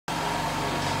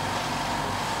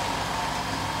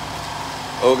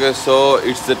Okay, so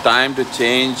it's the time to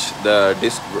change the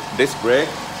disc brake.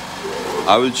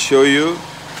 I will show you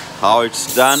how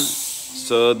it's done.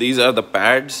 So these are the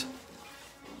pads,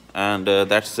 and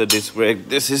that's the disc brake.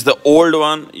 This is the old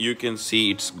one. You can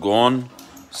see it's gone.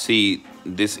 See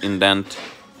this indent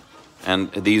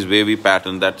and these wavy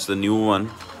pattern. That's the new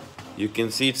one. You can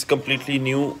see it's completely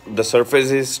new. The surface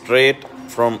is straight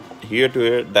from here to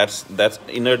here. That's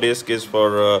inner disc is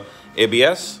for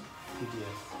ABS.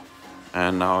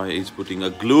 And now he's putting a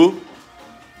glue.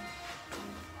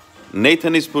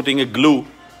 Nathan is putting a glue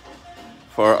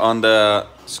for on the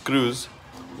screws,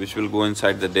 which will go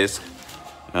inside the disc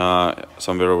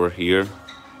somewhere over here,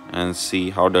 and see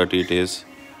how dirty it is.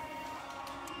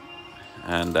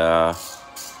 And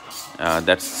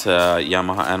that's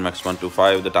Yamaha Nmax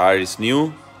 125. The tire is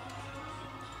new,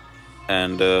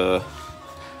 and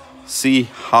see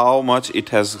how much it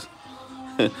has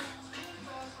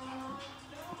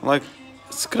like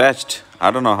scratched. I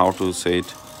don't know how to say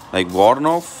it, like worn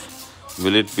off.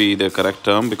 Will it be the correct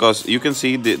term? Because you can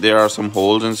see there are some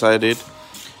holes inside it,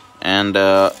 and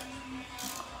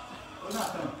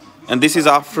this is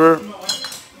after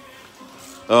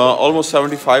almost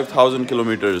 75,000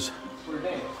 kilometers.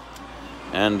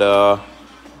 And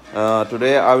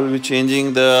today I will be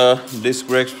changing the disc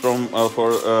brakes from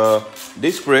for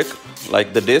disc brake,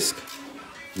 like the disc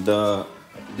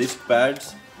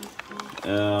pads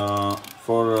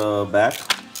for back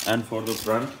and for the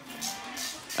front.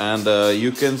 And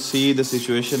you can see the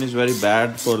situation is very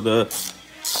bad for the.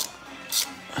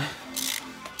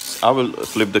 I will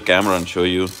flip the camera and show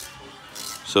you.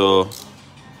 So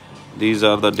these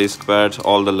are the disc pads.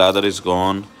 All the leather is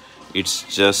gone. It's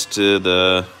just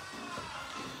the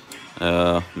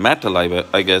metal,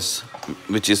 I guess,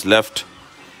 which is left.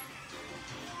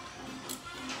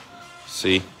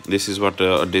 See, this is what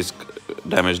a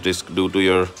damaged disc do to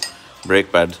your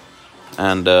brake pad.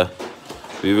 And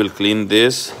we will clean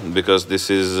this, because this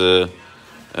is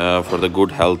for the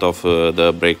good health of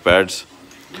the brake pads.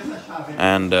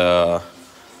 And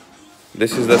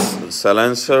this is the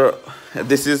silencer.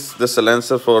 This is the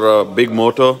silencer for a big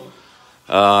motor.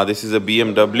 This is a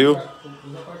BMW,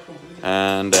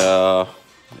 and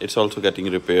it's also getting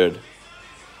repaired.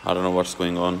 I don't know what's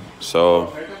going on.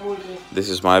 So this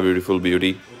is my beautiful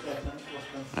beauty,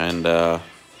 and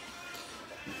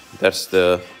that's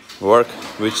the work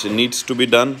which needs to be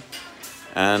done.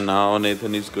 And now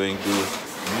Nathan is going to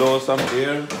blow some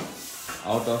air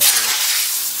out of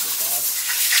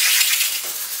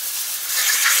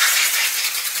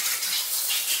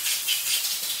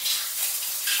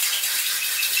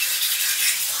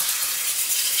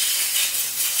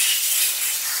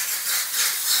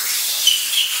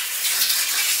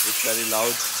it's very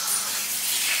loud.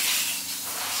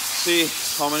 See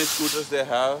how many scooters they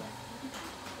have.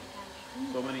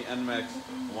 So many Nmax,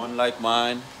 one like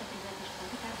mine.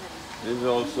 This is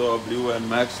also a blue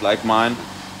Nmax like mine,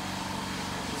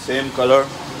 same color.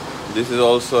 This is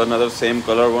also another same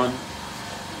color one,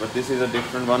 but this is a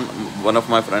different one. One of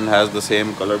my friend has the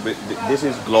same color. This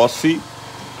is glossy,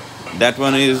 that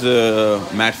one is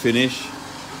matte finish.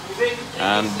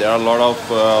 And there are a lot of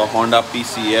Honda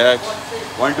PCX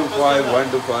 125,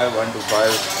 125,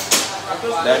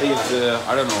 125. That is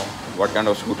I don't know what kind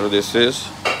of scooter this is.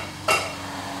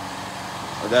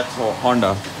 That's a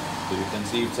Honda, so you can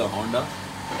see it's a Honda.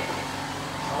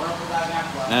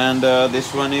 And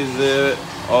this one is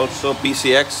also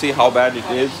PCX. See how bad it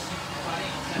is.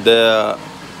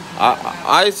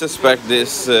 I suspect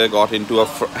this got into a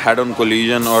head-on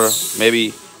collision, or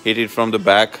maybe hit it from the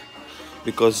back,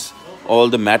 because all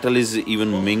the metal is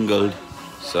even mingled.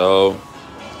 So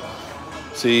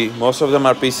see, most of them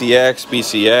are PCX,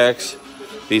 PCX,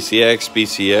 PCX,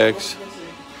 PCX,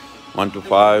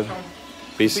 125.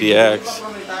 PCX.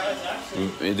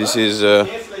 This is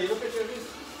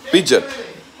Peugeot.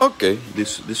 Okay,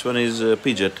 this one is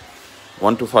Peugeot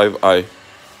 125i.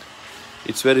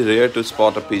 It's very rare to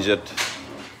spot a Peugeot,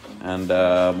 and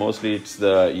mostly it's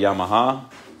the Yamaha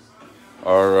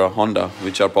or Honda,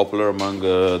 which are popular among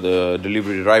the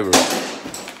delivery drivers.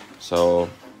 So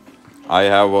I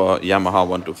have a Yamaha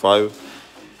 125.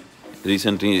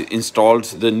 Recently installed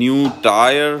the new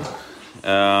tire.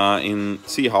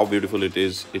 See how beautiful it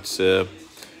is. It's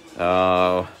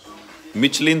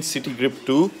Michelin City Grip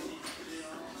 2,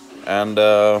 and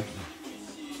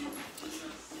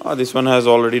this one has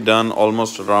already done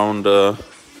almost around I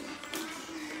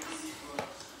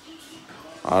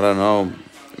don't know,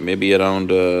 maybe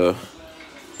around oh,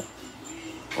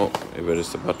 where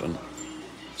is the button?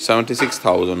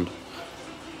 76,000.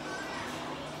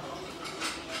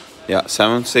 Yeah,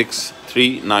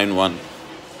 76391.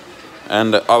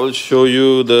 and I will show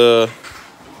you the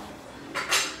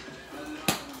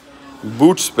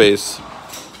boot space.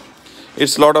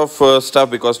 It's a lot of stuff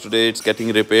because today it's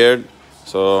getting repaired,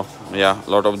 so yeah, a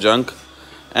lot of junk.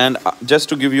 And just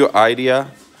to give you idea,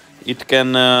 it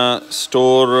can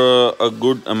store a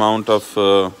good amount of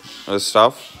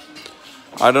stuff.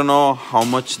 I don't know how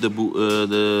much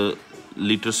the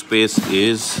liter space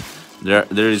is.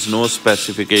 There is no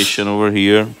specification over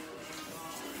here,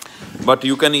 but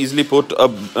you can easily put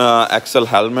a axle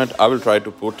helmet. I will try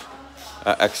to put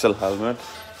a axle helmet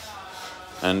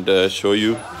and show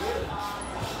you,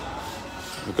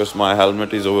 because my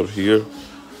helmet is over here.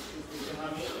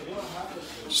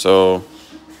 So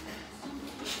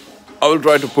I will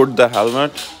try to put the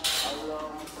helmet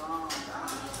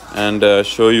and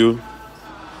show you.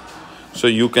 So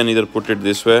you can either put it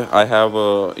this way. I have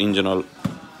a engine oil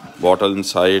bottle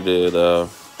inside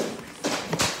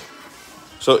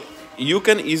so you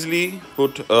can easily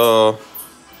put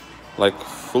like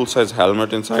full-size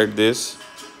helmet inside this,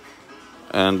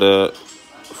 and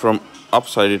from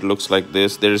upside it looks like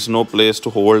this. There is no place to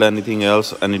hold anything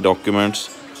else, any documents.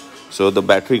 So the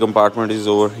battery compartment is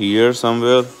over here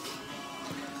somewhere,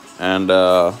 and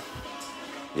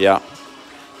yeah.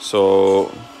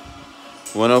 So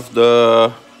one of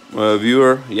the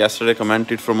viewer yesterday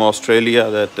commented from Australia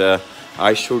that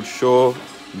I should show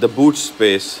the boot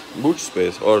space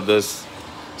or the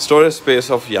storage space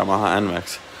of Yamaha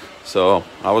Nmax. So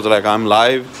I was like, I'm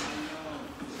live,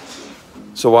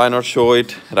 so why not show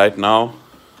it right now?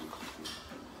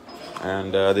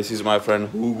 And this is my friend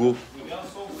Hugo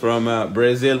from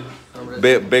Brazil.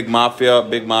 Big mafia,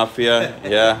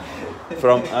 yeah,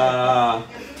 from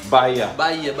Bahia,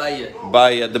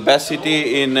 the best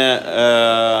city in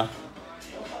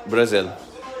Brazil.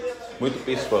 Muito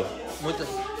peaceful. Muito.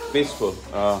 Peaceful.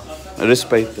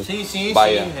 Respeito. Sim,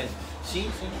 Bahia.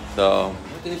 sim. So,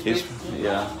 Muito he's, respeito.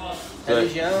 yeah.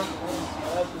 Religião.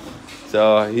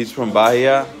 So he's from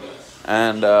Bahia,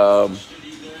 and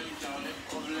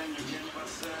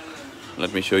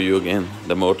let me show you again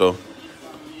the moto.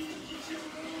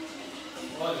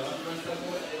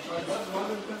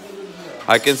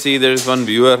 I can see there is one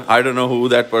viewer. I don't know who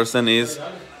that person is.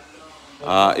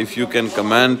 If you can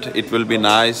comment, it will be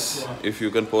nice if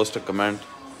you can post a comment.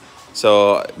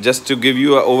 So just to give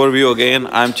you an overview again,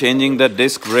 I'm changing the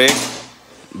disc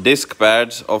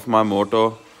pads of my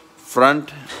moto,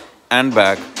 front and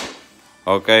back.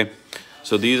 Okay,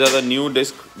 so these are the new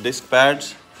disc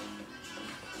pads.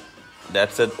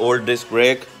 That's an old disc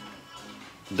brake.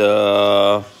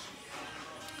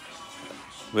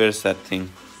 Where's that thing?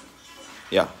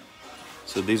 Yeah,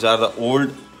 so these are the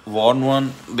old worn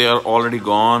one. They are already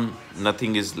gone,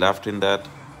 nothing is left in that.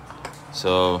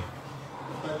 So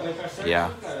yeah,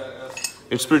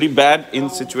 it's pretty bad in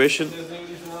situation.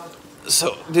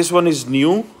 So this one is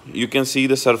new. You can see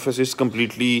the surface is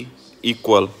completely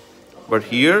equal, but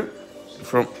here,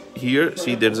 from here,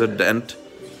 see there's a dent.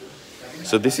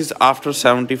 So this is after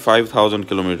 75,000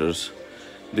 kilometers.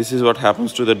 This is what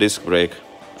happens to the disc brake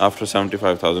after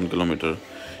 75,000 kilometers.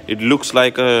 It looks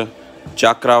like a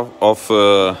chakra of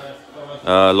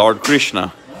Lord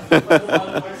Krishna.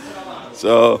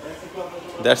 So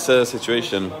that's the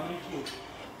situation.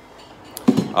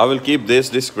 I will keep this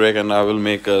disc brake and I will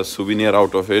make a souvenir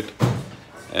out of it.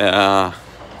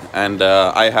 And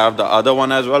I have the other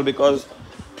one as well, because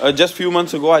just few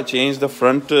months ago I changed the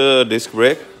front disc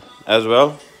brake as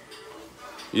well.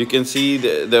 You can see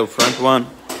the front one.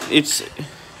 It's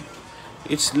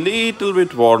little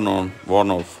bit worn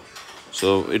off.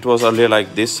 So it was earlier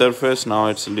like this surface, now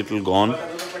it's a little gone.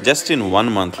 Just in 1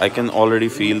 month I can already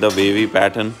feel the wavy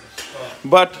pattern.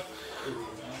 But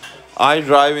I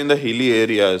drive in the hilly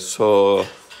areas, so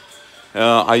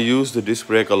I use the disc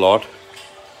brake a lot.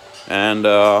 And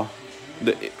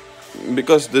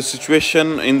because the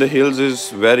situation in the hills is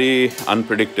very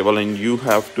unpredictable and you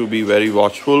have to be very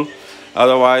watchful.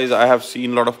 Otherwise, I have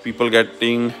seen a lot of people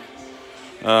getting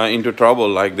into trouble,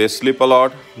 like they slip a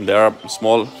lot. There are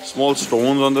small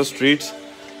stones on the streets.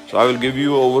 So I will give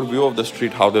you an overview of the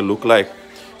street, how they look like.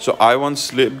 So I once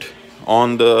slipped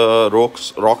on the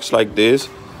rocks like this.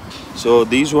 So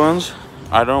these ones,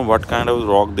 I don't know what kind of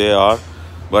rock they are,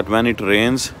 but when it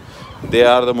rains, they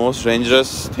are the most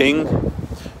dangerous thing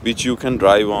which you can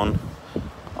drive on.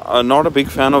 Not a big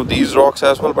fan of these rocks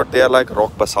as well, but they are like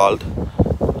rock basalt,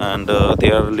 and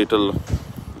they are a little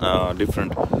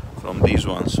different from these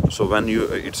ones. So when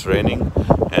it's raining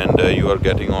and you are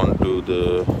getting onto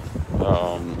the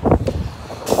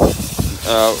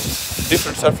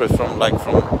different surface, from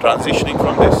transitioning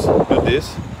from this to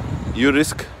this, you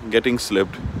risk getting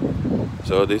slipped.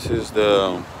 So this is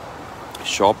the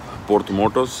shop, Port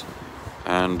Motos.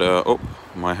 And oh,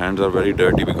 my hands are very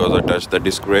dirty because I touched the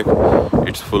disc brake.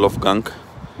 It's full of gunk.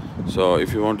 So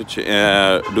if you want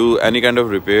to do any kind of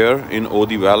repair in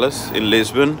Odivelas in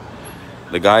Lisbon,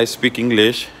 the guys speak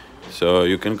English, so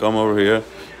you can come over here.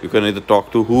 You can either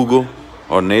talk to Hugo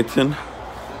or Nathan,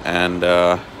 and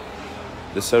the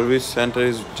service center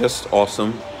is just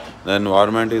awesome. The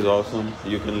environment is awesome.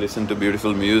 You can listen to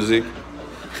beautiful music,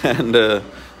 and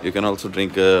you can also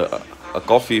drink a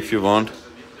coffee if you want,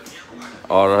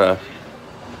 or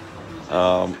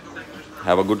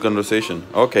have a good conversation.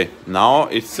 Okay, now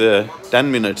it's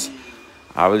 10 minutes.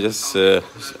 I will just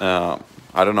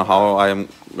I don't know how I am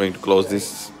going to close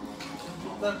this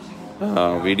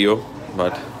video,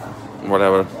 but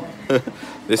whatever.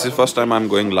 This is first time I'm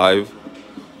going live.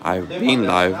 I've been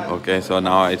live. Okay, so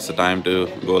now it's the time to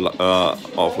go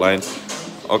offline.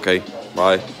 Okay,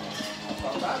 bye.